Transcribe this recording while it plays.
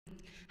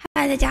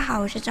嗨，大家好，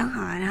我是张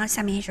好，然后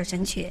下面一首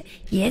神曲《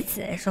野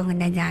子》送给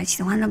大家，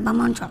喜欢的帮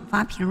忙转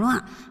发评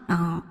论，然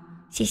后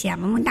谢谢啊，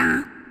么么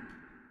哒。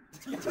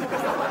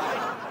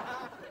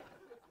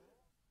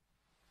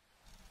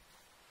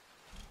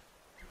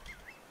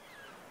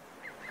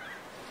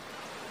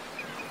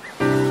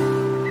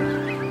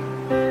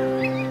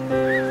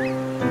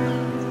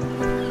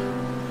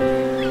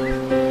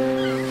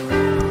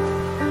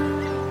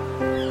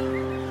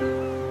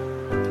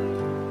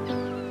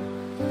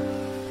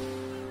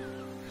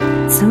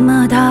怎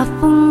么大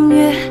风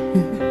越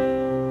狠，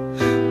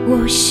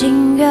我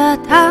心越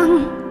荡，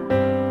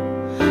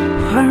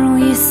宛如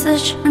一丝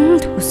尘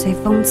土，随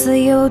风自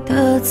由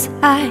的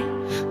在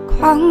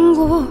狂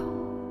舞。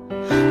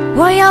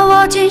我要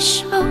握紧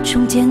手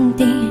中坚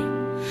定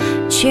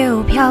却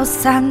又飘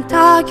散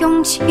的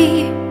勇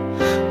气，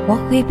我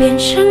会变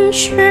成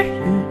巨人，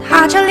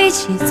踏着力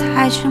气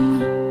踩着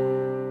梦。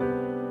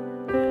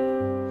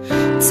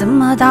怎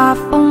么大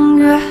风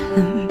越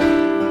狠，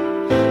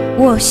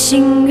我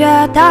心越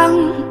荡，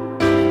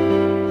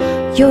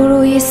犹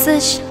如一丝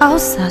潇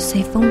洒，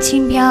随风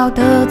轻飘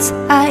的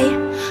在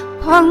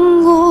狂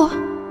舞。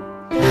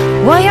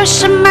我要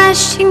深埋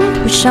心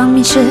头上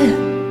迷失，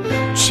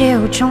却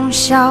有种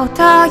小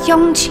的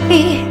勇气，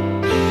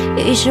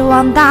一直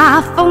往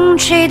大风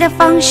吹的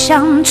方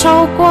向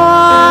走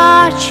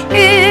过去。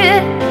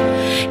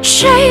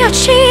吹呀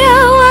吹呀，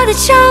我的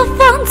脚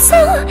放纵，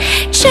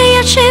吹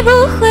呀吹不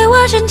回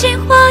我真情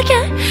花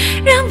园，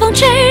让风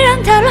吹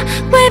让它乱，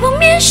会不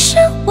灭是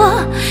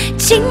我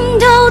尽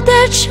头的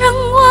掌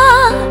握。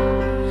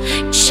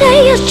吹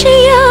呀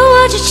吹呀，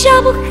我这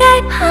脚不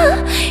害怕，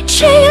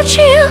吹呀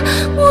吹呀，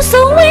无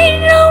所谓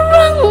扰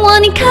乱我。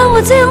你看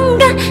我最勇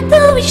敢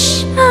的微笑，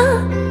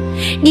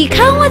你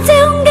看我最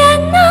勇敢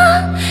的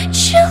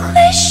只会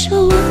是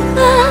我。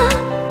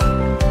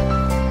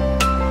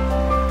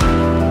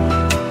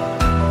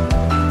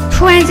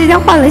突然之间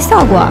换了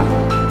效果，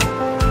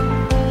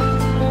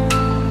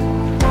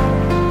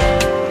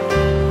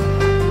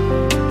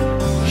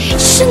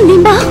是你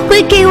吗？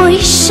会给我一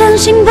扇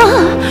心房，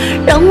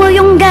让我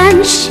勇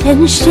敢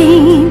前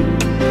行。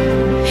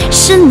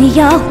是你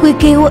呀，会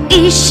给我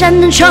一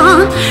扇灯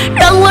窗，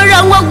让我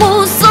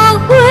无所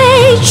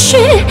畏惧。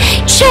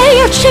吹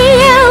呀吹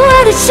呀，我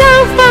的脚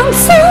放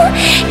纵，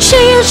吹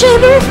呀吹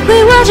不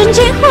回我真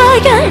情花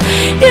园，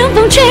任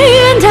风吹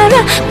任它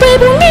乱，会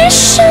不灭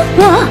是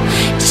我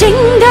尽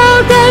头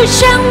的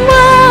掌握。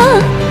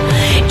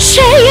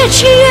吹呀吹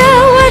呀，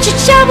我这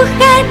脚不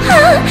害怕，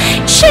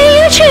吹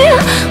呀吹呀，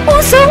无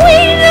所谓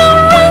扰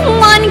乱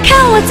我。你看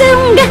我最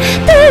勇敢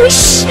的微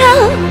笑，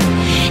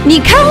你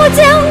看我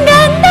最勇敢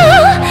的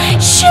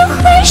只会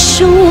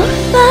是我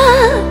了。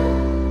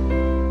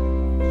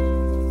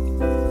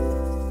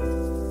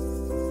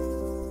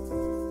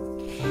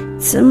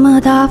怎么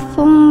大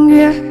风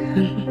越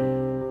狠，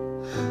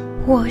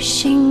我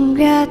心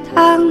越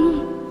荡，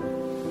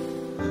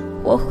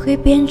我会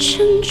变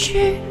成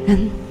巨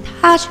人，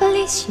踏着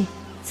力气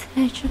踩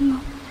着梦。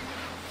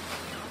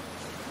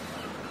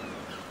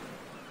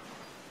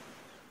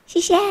谢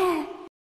谢。